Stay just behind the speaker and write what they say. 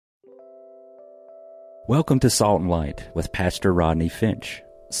Welcome to Salt and Light with Pastor Rodney Finch.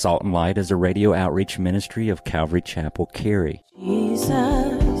 Salt and Light is a radio outreach ministry of Calvary Chapel, Cary.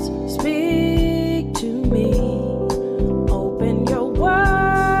 Jesus, speak to me. Open your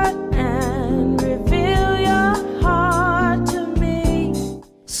word and reveal your heart to me.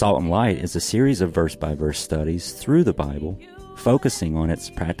 Salt and Light is a series of verse-by-verse studies through the Bible, focusing on its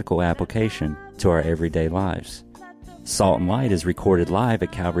practical application to our everyday lives. Salt and Light is recorded live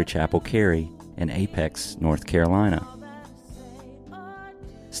at Calvary Chapel, Cary in Apex, North Carolina.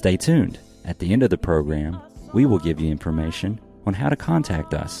 Stay tuned. At the end of the program, we will give you information on how to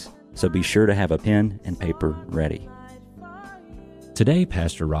contact us, so be sure to have a pen and paper ready. Today,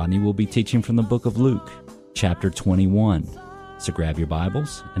 Pastor Rodney will be teaching from the book of Luke, chapter 21. So grab your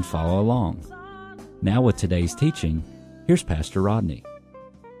Bibles and follow along. Now with today's teaching, here's Pastor Rodney.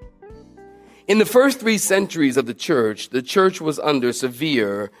 In the first 3 centuries of the church was under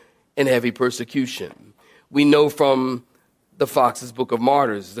severe and heavy persecution. We know from the Fox's Book of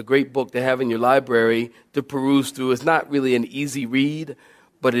Martyrs. It's a great book to have in your library to peruse through. It's not really an easy read,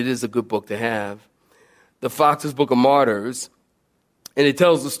 but it is a good book to have. The Fox's Book of Martyrs, and it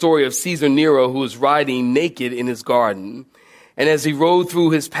tells the story of Caesar Nero, who was riding naked in his garden. And as he rode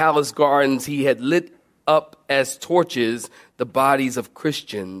through his palace gardens, he had lit up as torches the bodies of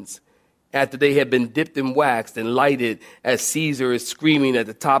Christians after they had been dipped in wax and lighted, as Caesar is screaming at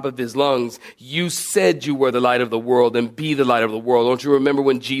the top of his lungs, "You said you were the light of the world, and be the light of the world." Don't you remember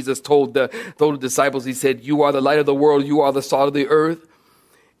when Jesus told the disciples, he said, "You are the light of the world, you are the salt of the earth"?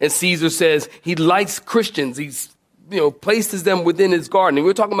 And Caesar says he likes Christians. He's, places them within his garden. And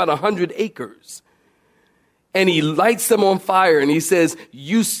we're talking about 100 acres. And he lights them on fire, and he says,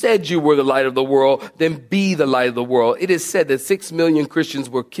 "You said you were the light of the world, then be the light of the world." It is said that 6 million Christians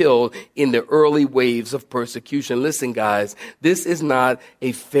were killed in the early waves of persecution. Listen, guys, this is not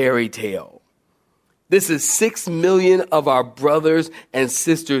a fairy tale. This is 6 million of our brothers and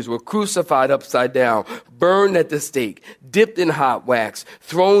sisters were crucified upside down, burned at the stake, dipped in hot wax,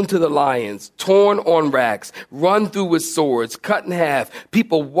 thrown to the lions, torn on racks, run through with swords, cut in half.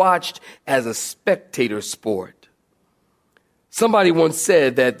 People watched as a spectator sport. Somebody once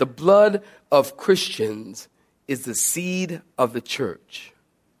said that the blood of Christians is the seed of the church.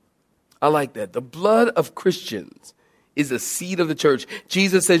 I like that. The blood of Christians is the seed of the church.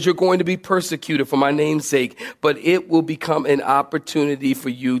 Jesus says you're going to be persecuted for my name's sake, but it will become an opportunity for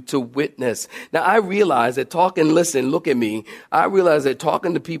you to witness. Now, I realize that look at me. I realize that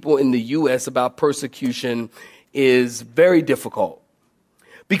talking to people in the U.S. about persecution is very difficult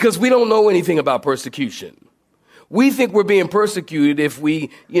because we don't know anything about persecution. We think we're being persecuted if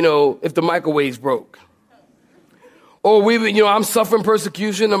if the microwave's broke. Or I'm suffering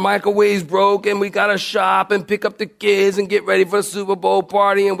persecution, the microwave's broke, and we got to shop and pick up the kids and get ready for the Super Bowl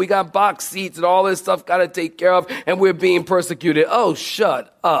party, and we got box seats and all this stuff got to take care of, and we're being persecuted. Oh,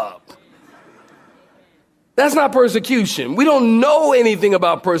 shut up. That's not persecution. We don't know anything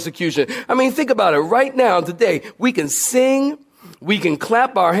about persecution. I mean, think about it. Right now, today, we can sing, we can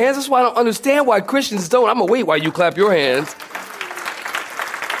clap our hands. That's why I don't understand why Christians don't. I'm going to wait while you clap your hands.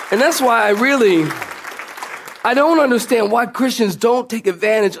 And that's why I don't understand why Christians don't take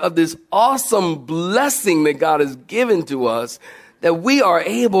advantage of this awesome blessing that God has given to us, that we are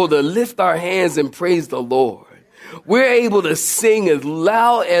able to lift our hands and praise the Lord. We're able to sing as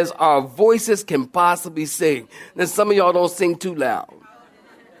loud as our voices can possibly sing. Now, some of y'all don't sing too loud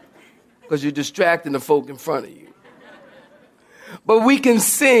because you're distracting the folk in front of you. But we can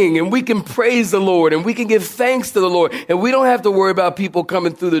sing and we can praise the Lord and we can give thanks to the Lord. And we don't have to worry about people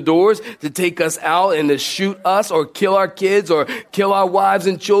coming through the doors to take us out and to shoot us or kill our kids or kill our wives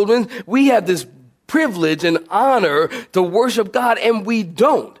and children. We have this privilege and honor to worship God, and we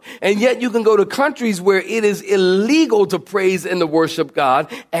don't. And yet you can go to countries where it is illegal to praise and to worship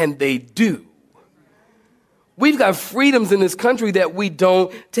God, and they do. We've got freedoms in this country that we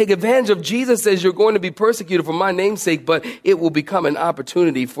don't take advantage of. Jesus says you're going to be persecuted for my name's sake, but it will become an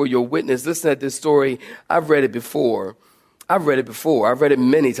opportunity for your witness. Listen to this story. I've read it before. I've read it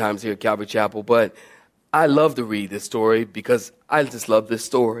many times here at Calvary Chapel, but I love to read this story because I just love this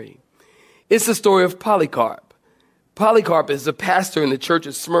story. It's the story of Polycarp. Polycarp is a pastor in the church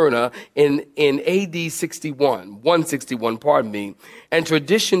of Smyrna in AD 161, and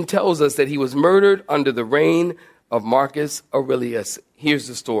tradition tells us that he was murdered under the reign of Marcus Aurelius. Here's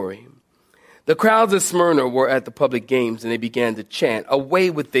the story. The crowds of Smyrna were at the public games, and they began to chant, "Away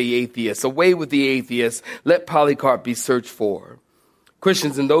with the atheists, away with the atheists, let Polycarp be searched for."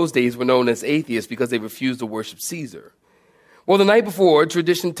 Christians in those days were known as atheists because they refused to worship Caesar. Well, the night before,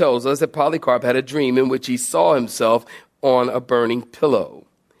 tradition tells us that Polycarp had a dream in which he saw himself on a burning pillow.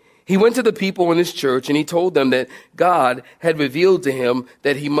 He went to the people in his church and he told them that God had revealed to him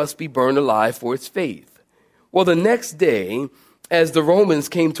that he must be burned alive for his faith. Well, the next day, as the Romans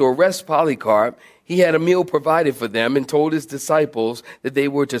came to arrest Polycarp, he had a meal provided for them and told his disciples that they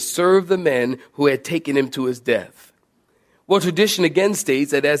were to serve the men who had taken him to his death. Well, tradition again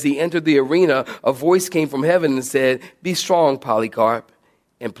states that as he entered the arena, a voice came from heaven and said, "Be strong, Polycarp,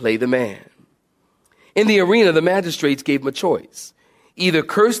 and play the man." In the arena, the magistrates gave him a choice. Either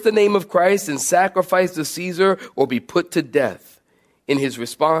curse the name of Christ and sacrifice to Caesar or be put to death. In his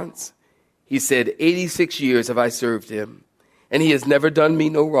response, he said, 86 years have I served him, and he has never done me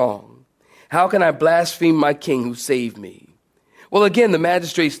no wrong. How can I blaspheme my king who saved me? Well, again, the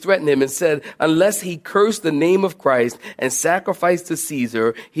magistrates threatened him and said, unless he cursed the name of Christ and sacrificed to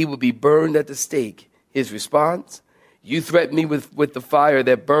Caesar, he would be burned at the stake. His response, you threaten me with the fire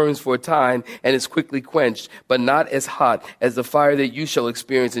that burns for a time and is quickly quenched, but not as hot as the fire that you shall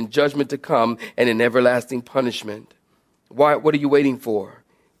experience in judgment to come and in everlasting punishment. What are you waiting for?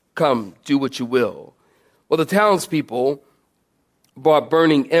 Come, do what you will. Well, the townspeople brought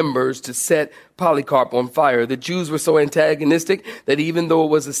burning embers to set Polycarp on fire. The Jews were so antagonistic that even though it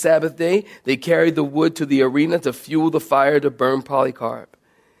was a Sabbath day, they carried the wood to the arena to fuel the fire to burn Polycarp.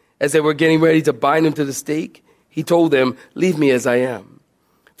 As they were getting ready to bind him to the stake, he told them, leave me as I am.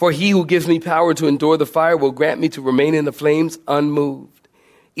 For he who gives me power to endure the fire will grant me to remain in the flames unmoved.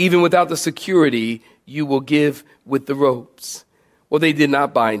 Even without the security you will give with the ropes. Well, they did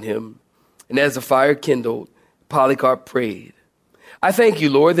not bind him. And as the fire kindled, Polycarp prayed, I thank you,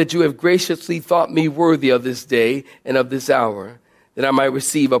 Lord, that you have graciously thought me worthy of this day and of this hour, that I might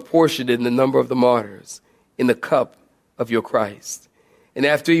receive a portion in the number of the martyrs, in the cup of your Christ. And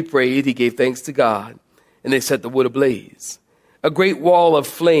after he prayed, he gave thanks to God, and they set the wood ablaze. A great wall of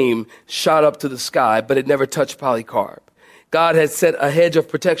flame shot up to the sky, but it never touched Polycarp. God had set a hedge of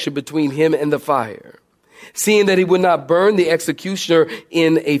protection between him and the fire. Seeing that he would not burn, the executioner,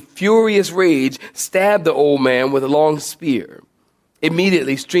 in a furious rage, stabbed the old man with a long spear.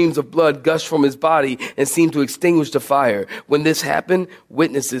 Immediately, streams of blood gushed from his body and seemed to extinguish the fire. When this happened,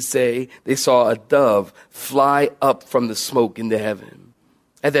 witnesses say they saw a dove fly up from the smoke into heaven.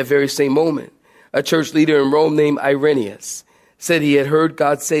 At that very same moment, a church leader in Rome named Irenaeus said he had heard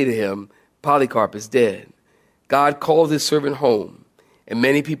God say to him, Polycarp is dead. God called his servant home, and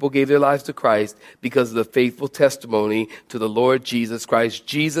many people gave their lives to Christ because of the faithful testimony to the Lord Jesus Christ.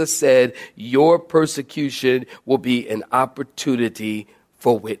 Jesus said, your persecution will be an opportunity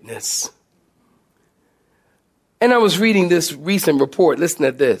for witness. And I was reading this recent report. Listen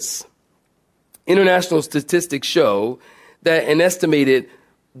to this. International statistics show that an estimated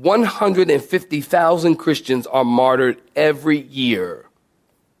 150,000 Christians are martyred every year.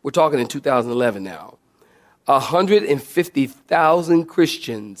 We're talking in 2011 now. 150,000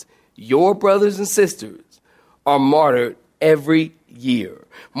 Christians, your brothers and sisters, are martyred every year.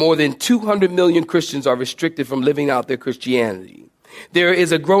 More than 200 million Christians are restricted from living out their Christianity. There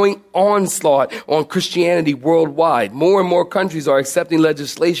is a growing onslaught on Christianity worldwide. More and more countries are accepting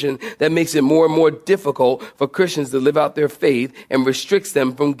legislation that makes it more and more difficult for Christians to live out their faith and restricts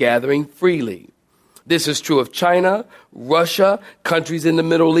them from gathering freely. This is true of China, Russia, countries in the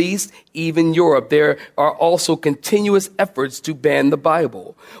Middle East, even Europe. There are also continuous efforts to ban the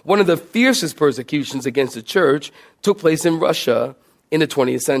Bible. One of the fiercest persecutions against the church took place in Russia in the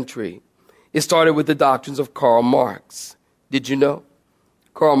 20th century. It started with the doctrines of Karl Marx. Did you know?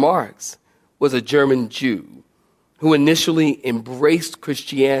 Karl Marx was a German Jew who initially embraced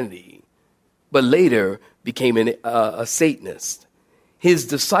Christianity, but later became a Satanist. His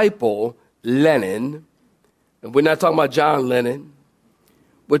disciple, Lenin, and we're not talking about John Lennon,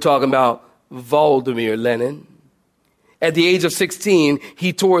 we're talking about Vladimir Lenin. At the age of 16,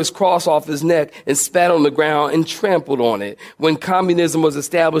 he tore his cross off his neck and spat on the ground and trampled on it. When communism was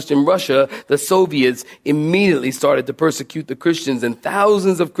established in Russia, the Soviets immediately started to persecute the Christians, and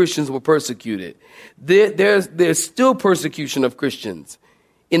thousands of Christians were persecuted. There's still persecution of Christians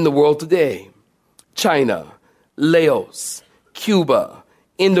in the world today. China, Laos, Cuba,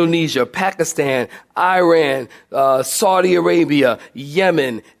 Indonesia, Pakistan, Iran, Saudi Arabia,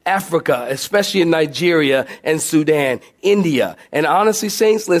 Yemen, Africa, especially in Nigeria and Sudan, India. And honestly,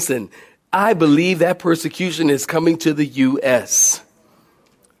 saints, listen, I believe that persecution is coming to the U.S.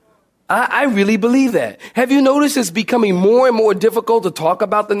 I really believe that. Have you noticed it's becoming more and more difficult to talk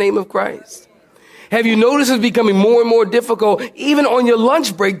about the name of Christ? Have you noticed it's becoming more and more difficult, even on your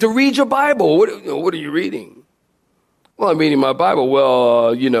lunch break, to read your Bible? What are you reading? Well, I'm reading my Bible.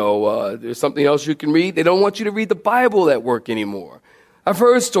 Well, there's something else you can read. They don't want you to read the Bible at work anymore. I've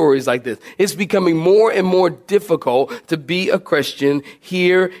heard stories like this. It's becoming more and more difficult to be a Christian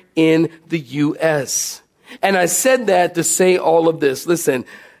here in the U.S. And I said that to say all of this. Listen,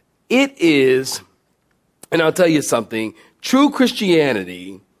 it is, and I'll tell you something, true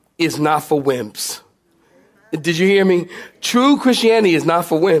Christianity is not for wimps. Did you hear me? True Christianity is not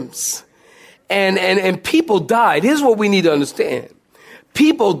for wimps. And people died. Here's what we need to understand.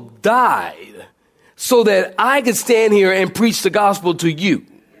 People died so that I could stand here and preach the gospel to you.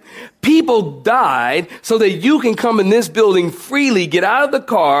 People died so that you can come in this building freely, get out of the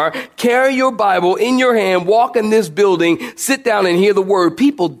car, carry your Bible in your hand, walk in this building, sit down and hear the word.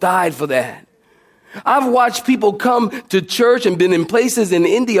 People died for that. I've watched people come to church and been in places in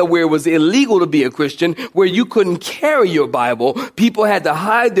India where it was illegal to be a Christian, where you couldn't carry your Bible. People had to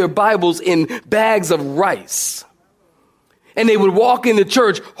hide their Bibles in bags of rice. And they would walk into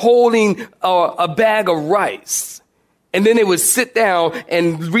church holding a bag of rice. And then they would sit down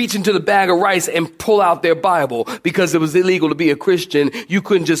and reach into the bag of rice and pull out their Bible because it was illegal to be a Christian. You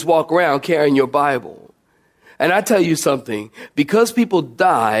couldn't just walk around carrying your Bible. And I tell you something, because people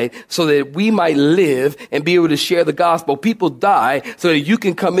died so that we might live and be able to share the gospel, people die so that you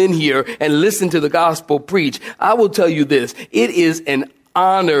can come in here and listen to the gospel preach. I will tell you this, it is an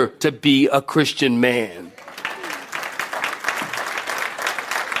honor to be a Christian man.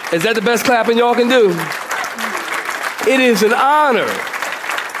 Is that the best clapping y'all can do? It is an honor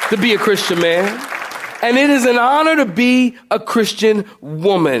to be a Christian man. And it is an honor to be a Christian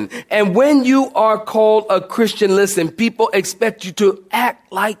woman. And when you are called a Christian, listen, people expect you to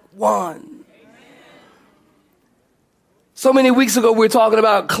act like one. So many weeks ago, we were talking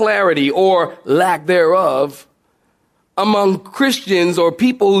about clarity or lack thereof among Christians or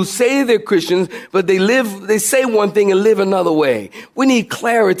people who say they're Christians, but they say one thing and live another way. We need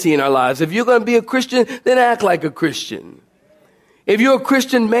clarity in our lives. If you're going to be a Christian, then act like a Christian. If you're a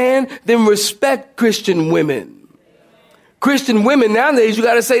Christian man, then respect Christian women. Christian women nowadays, you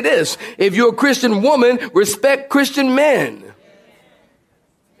got to say this. If you're a Christian woman, respect Christian men.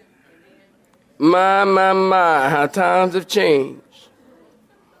 My, how times have changed.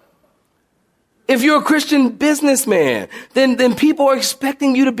 If you're a Christian businessman, then people are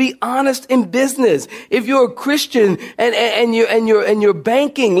expecting you to be honest in business. If you're a Christian and you're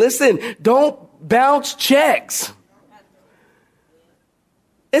banking, listen, don't bounce checks.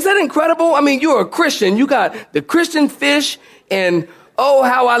 Is that incredible? I mean, you're a Christian. You got the Christian fish and oh,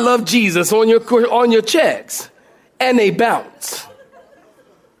 how I love Jesus on your checks, and they bounce.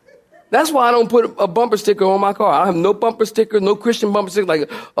 That's why I don't put a bumper sticker on my car. I have no bumper sticker, no Christian bumper sticker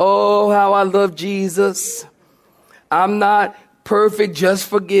like, oh, how I love Jesus. I'm not perfect, just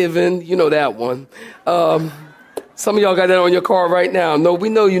forgiven. You know that one. Some of y'all got that on your car right now. No, we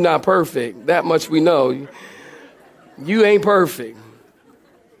know you're not perfect. That much we know. You ain't perfect.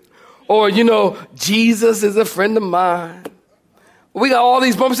 Or, Jesus is a friend of mine. We got all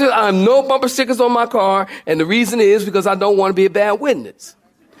these bumper stickers. I have no bumper stickers on my car. And the reason is because I don't want to be a bad witness.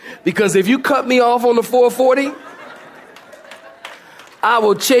 Because if you cut me off on the 440, I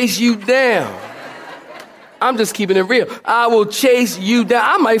will chase you down. I'm just keeping it real. I will chase you down.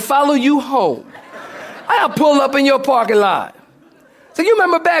 I might follow you home. I'll pull up in your parking lot. So you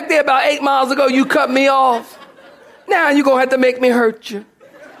remember back there about 8 miles ago, you cut me off? Now you're going to have to make me hurt you.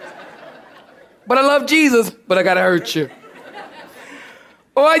 But I love Jesus, but I got to hurt you.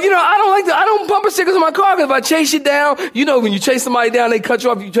 Or, I don't bumper stickers on my car because if I chase you down, when you chase somebody down, they cut you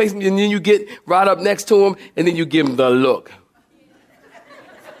off, you chase them, and then you get right up next to them, and then you give them the look.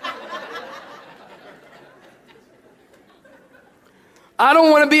 I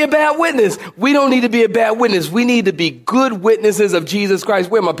don't want to be a bad witness. We don't need to be a bad witness. We need to be good witnesses of Jesus Christ.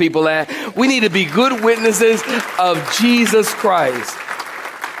 Where my people at? We need to be good witnesses of Jesus Christ.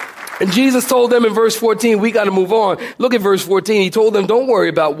 And Jesus told them in verse 14, we got to move on. Look at verse 14. He told them, don't worry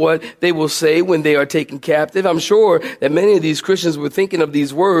about what they will say when they are taken captive. I'm sure that many of these Christians were thinking of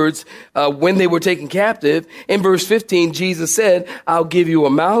these words when they were taken captive. In verse 15, Jesus said, I'll give you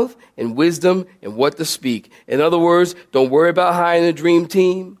a mouth and wisdom and what to speak. In other words, don't worry about hiring a dream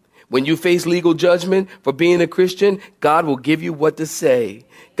team. When you face legal judgment for being a Christian, God will give you what to say.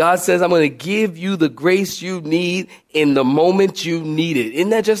 God says, I'm going to give you the grace you need in the moment you need it.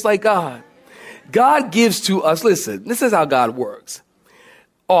 Isn't that just like God? God gives to us, listen, this is how God works.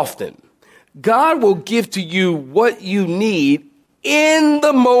 Often, God will give to you what you need in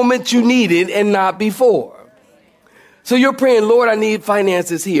the moment you need it and not before. So you're praying, Lord, I need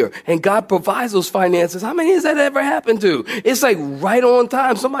finances here. And God provides those finances. How many has that ever happened to? It's like right on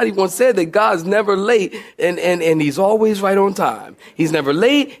time. Somebody once said that God's never late and he's always right on time. He's never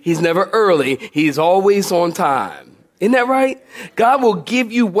late. He's never early. He's always on time. Isn't that right? God will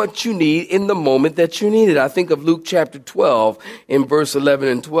give you what you need in the moment that you need it. I think of Luke chapter 12 in verse 11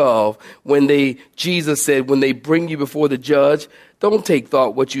 and 12 when Jesus said, when they bring you before the judge, don't take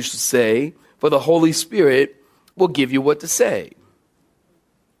thought what you should say, for the Holy Spirit will give you what to say.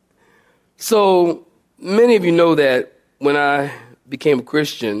 So many of you know that when I became a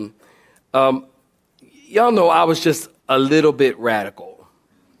Christian, y'all know I was just a little bit radical.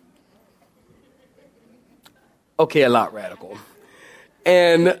 Okay, a lot radical.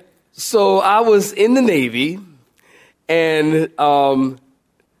 And so I was in the Navy and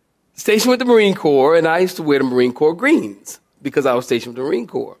stationed with the Marine Corps, and I used to wear the Marine Corps greens because I was stationed with the Marine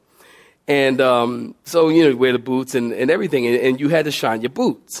Corps. And so, you wear the boots and everything, and you had to shine your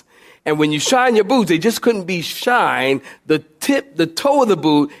boots. And when you shine your boots, they just couldn't be shined. The toe of the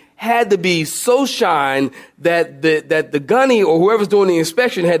boot had to be so shined that the gunny or whoever's doing the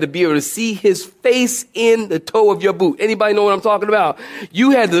inspection had to be able to see his face in the toe of your boot. Anybody know what I'm talking about?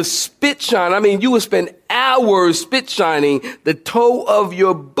 You had to spit shine. I mean, you would spend hours spit shining the toe of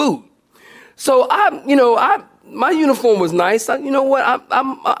your boot. So my uniform was nice. I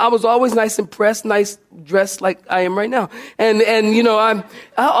was always nice and pressed, nice dressed like I am right now. And I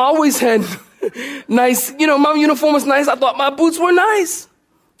always had nice, my uniform was nice. I thought my boots were nice.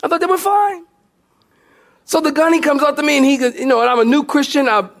 I thought they were fine. So the gunny comes up to me and he goes, and I'm a new Christian.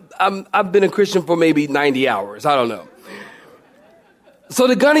 I've been a Christian for maybe 90 hours. I don't know. So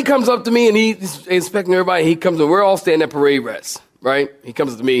the gunny comes up to me and he's inspecting everybody. He comes and we're all standing at parade rest, right? He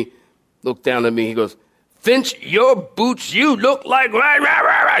comes to me, looks down at me. He goes, Finch, your boots, you look like,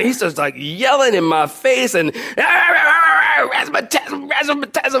 he starts like yelling in my face and razzmatazz.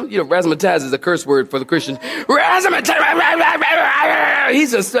 Razzmatazz is a curse word for the Christian. Razzmatazz.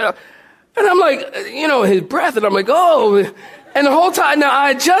 He's just, and I'm like, his breath, and I'm like, oh. And the whole time, now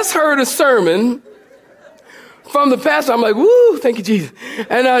I just heard a sermon from the pastor. I'm like, woo, thank you, Jesus.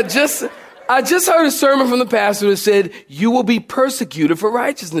 And I just heard a sermon from the pastor that said, you will be persecuted for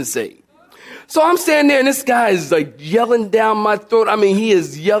righteousness' sake. So I'm standing there and this guy is like yelling down my throat. I mean, he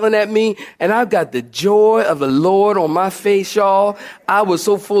is yelling at me and I've got the joy of the Lord on my face, y'all. I was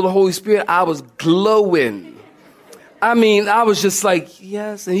so full of the Holy Spirit. I was glowing. I mean, I was just like,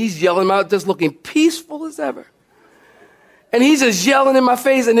 yes. And he's yelling out, just looking peaceful as ever. And he's just yelling in my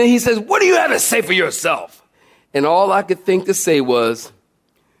face. And then he says, what do you have to say for yourself? And all I could think to say was,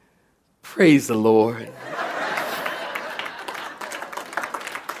 praise the Lord.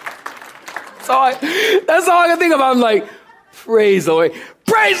 That's all I can think of. I'm like, praise the Lord.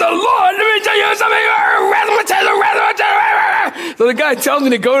 Praise the Lord. Let me tell you something. So the guy tells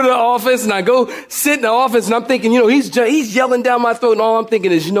me to go to the office, and I go sit in the office, and I'm thinking, he's yelling down my throat, and all I'm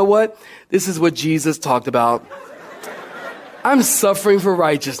thinking is, you know what? This is what Jesus talked about. I'm suffering for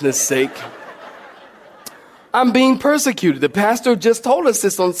righteousness' sake. I'm being persecuted. The pastor just told us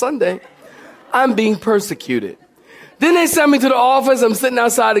this on Sunday. I'm being persecuted. Then they sent me to the office. I'm sitting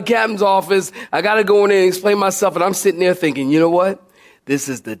outside the captain's office. I got to go in there and explain myself. And I'm sitting there thinking, you know what? This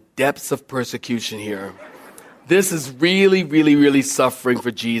is the depths of persecution here. This is really, really, really suffering for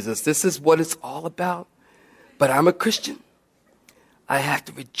Jesus. This is what it's all about. But I'm a Christian. I have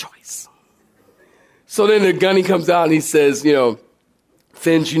to rejoice. So then the gunny comes out and he says,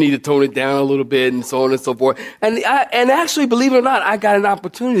 Finch, you need to tone it down a little bit and so on and so forth. And actually, believe it or not, I got an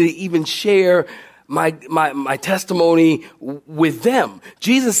opportunity to even share my testimony with them.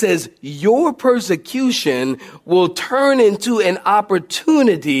 Jesus says your persecution will turn into an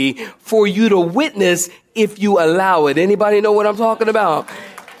opportunity for you to witness if you allow it. Anybody know what I'm talking about?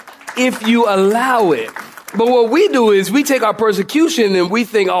 If you allow it. But what we do is we take our persecution and we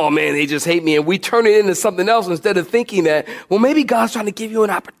think, oh man, they just hate me. And we turn it into something else instead of thinking that, well, maybe God's trying to give you an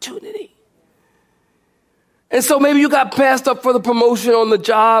opportunity. And so maybe you got passed up for the promotion on the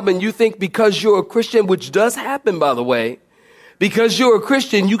job and you think because you're a Christian, which does happen, by the way, because you're a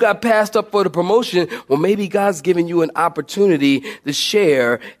Christian, you got passed up for the promotion. Well, maybe God's giving you an opportunity to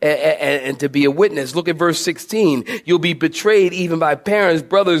share and to be a witness. Look at verse 16. You'll be betrayed even by parents,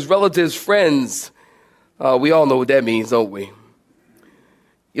 brothers, relatives, friends. We all know what that means, don't we?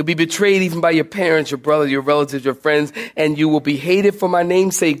 You'll be betrayed even by your parents, your brothers, your relatives, your friends, and you will be hated for my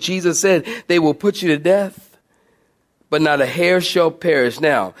name's sake. Jesus said they will put you to death, but not a hair shall perish.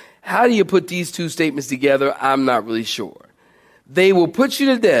 Now, how do you put these two statements together? I'm not really sure. They will put you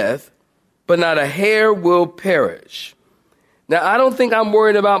to death, but not a hair will perish. Now, I don't think I'm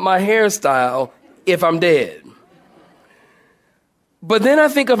worried about my hairstyle if I'm dead. But then I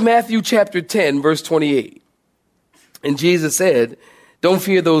think of Matthew chapter 10, verse 28. And Jesus said, don't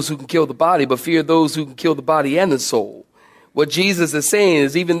fear those who can kill the body, but fear those who can kill the body and the soul. What Jesus is saying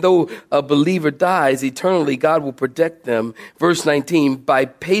is even though a believer dies eternally, God will protect them. Verse 19, by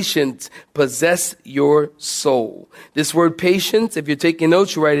patience possess your soul. This word patience, if you're taking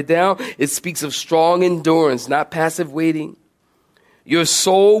notes, you write it down. It speaks of strong endurance, not passive waiting. Your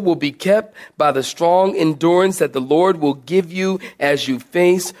soul will be kept by the strong endurance that the Lord will give you as you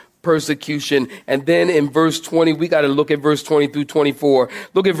face persecution. And then in verse 20, we got to look at verse 20 through 24.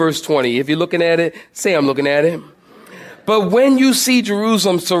 Look at verse 20. If you're looking at it, say I'm looking at it. But when you see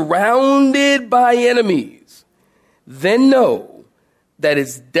Jerusalem surrounded by enemies, then know that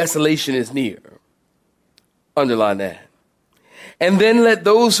its desolation is near. Underline that. And then let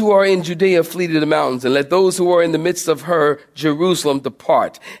those who are in Judea flee to the mountains, and let those who are in the midst of her, Jerusalem,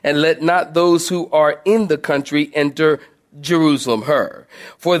 depart. And let not those who are in the country enter Jerusalem, her.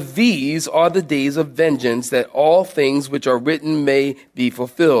 For these are the days of vengeance, that all things which are written may be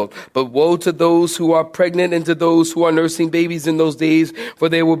fulfilled. But woe to those who are pregnant and to those who are nursing babies in those days, for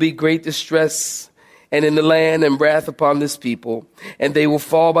there will be great distress and in the land and wrath upon this people, and they will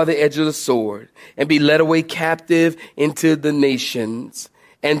fall by the edge of the sword and be led away captive into the nations.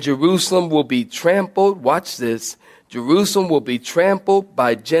 And Jerusalem will be trampled. Watch this. Jerusalem will be trampled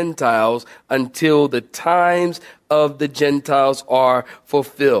by Gentiles until the times of the Gentiles are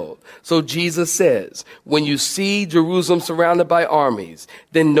fulfilled. So Jesus says, when you see Jerusalem surrounded by armies,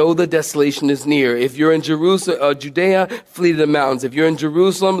 then know the desolation is near. If you're in Jerusalem, Judea, flee to the mountains. If you're in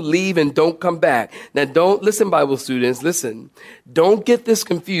Jerusalem, leave and don't come back. Now don't listen, Bible students, listen. Don't get this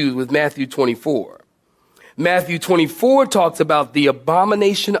confused with Matthew 24. Matthew 24 talks about the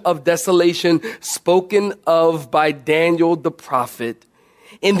abomination of desolation spoken of by Daniel the prophet.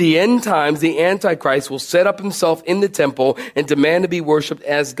 In the end times, the Antichrist will set up himself in the temple and demand to be worshiped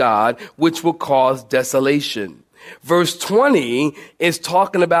as God, which will cause desolation. Verse 20 is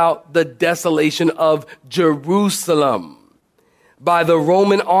talking about the desolation of Jerusalem by the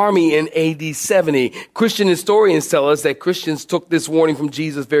Roman army in AD 70. Christian historians tell us that Christians took this warning from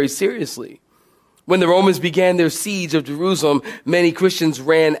Jesus very seriously. When the Romans began their siege of Jerusalem, many Christians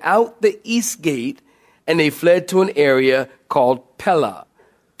ran out the east gate and they fled to an area called Pella.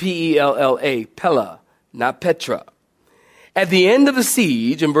 P-E-L-L-A, Pella, not Petra. At the end of the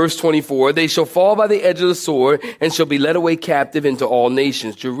siege, in verse 24, they shall fall by the edge of the sword and shall be led away captive into all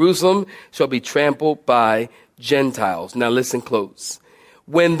nations. Jerusalem shall be trampled by Gentiles. Now listen close.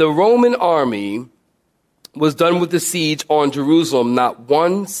 When the Roman army was done with the siege on Jerusalem, not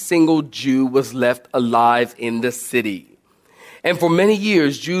one single Jew was left alive in the city. And for many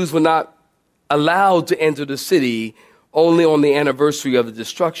years, Jews were not allowed to enter the city only on the anniversary of the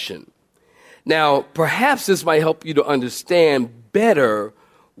destruction. Now, perhaps this might help you to understand better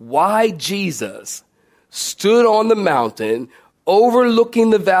why Jesus stood on the mountain overlooking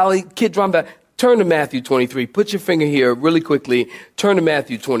the valley, Kidron Valley. Turn to Matthew 23. Put your finger here really quickly. Turn to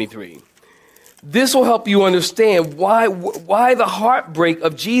Matthew 23. This will help you understand why the heartbreak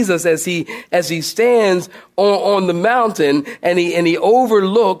of Jesus as he stands on the mountain and he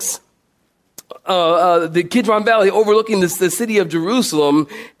overlooks the Kidron Valley, overlooking the city of Jerusalem,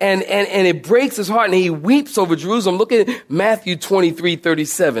 and it breaks his heart and he weeps over Jerusalem. Look at Matthew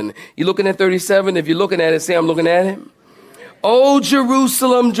 23:37. You looking at 37? If you're looking at it, say I'm looking at it. Oh,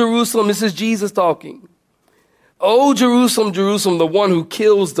 Jerusalem, Jerusalem. This is Jesus talking. Oh, Jerusalem, Jerusalem, the one who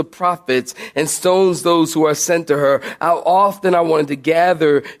kills the prophets and stones those who are sent to her. How often I wanted to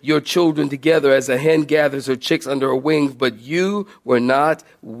gather your children together as a hen gathers her chicks under her wings, but you were not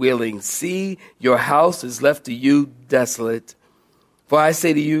willing. See, your house is left to you desolate. For I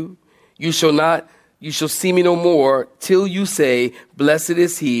say to you, you shall see me no more till you say, blessed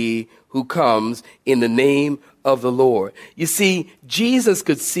is he who comes in the name of the Lord. You see, Jesus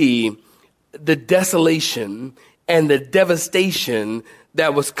could see the desolation and the devastation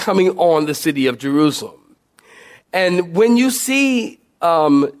that was coming on the city of Jerusalem. And when you see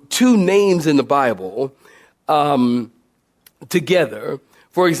two names in the Bible together,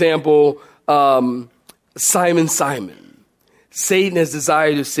 for example, Simon, Simon, Satan has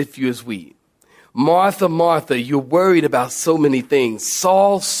desired to sift you as wheat. Martha, Martha, you're worried about so many things.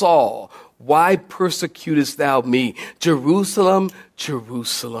 Saul, Saul, why persecutest thou me? Jerusalem,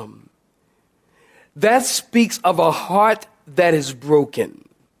 Jerusalem. That speaks of a heart that is broken.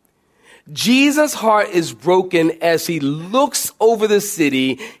 Jesus' heart is broken as he looks over the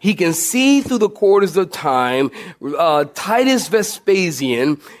city. He can see through the quarters of time, Titus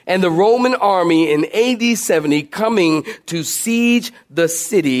Vespasian and the Roman army in AD 70 coming to siege the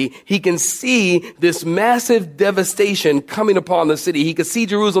city. He can see this massive devastation coming upon the city. He could see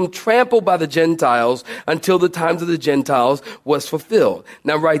Jerusalem trampled by the Gentiles until the times of the Gentiles was fulfilled.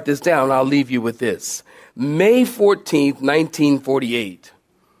 Now write this down. I'll leave you with this. May 14th, 1948.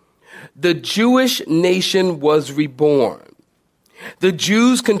 The Jewish nation was reborn. The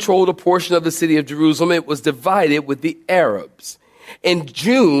Jews controlled a portion of the city of Jerusalem. It was divided with the Arabs. In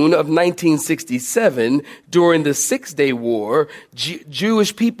June of 1967, during the Six-Day War,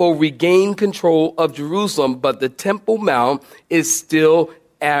 Jewish people regained control of Jerusalem, but the Temple Mount is still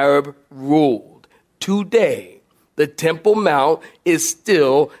Arab ruled. Today, the Temple Mount is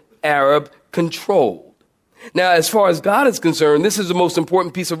still Arab controlled. Now, as far as God is concerned, this is the most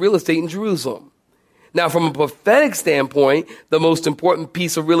important piece of real estate in Jerusalem. Now, from a prophetic standpoint, the most important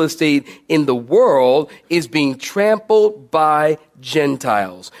piece of real estate in the world is being trampled by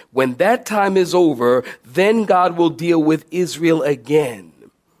Gentiles. When that time is over, then God will deal with Israel again.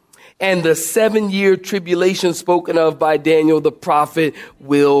 And the 7-year tribulation spoken of by Daniel the prophet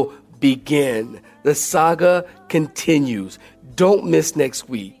will begin. The saga continues. Don't miss next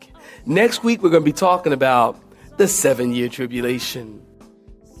week. Next week, we're going to be talking about the 7-year tribulation.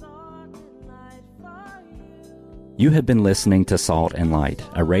 You have been listening to Salt and Light,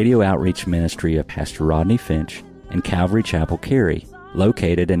 a radio outreach ministry of Pastor Rodney Finch and Calvary Chapel, Cary,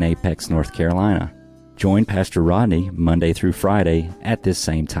 located in Apex, North Carolina. Join Pastor Rodney Monday through Friday at this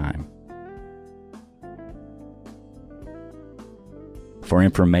same time. For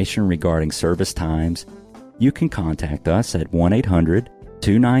information regarding service times, you can contact us at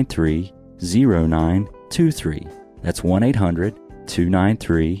 1-800-293-0923. That's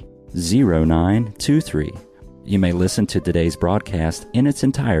 1-800-293-0923. You may listen to today's broadcast in its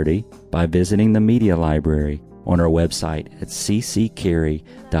entirety by visiting the media library on our website at cccary.org.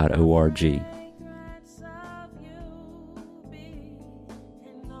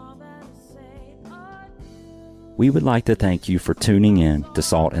 We would like to thank you for tuning in to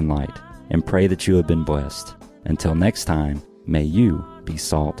Salt and Light and pray that you have been blessed. Until next time, may you be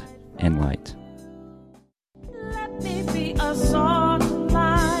salt and light. Let me be a salt.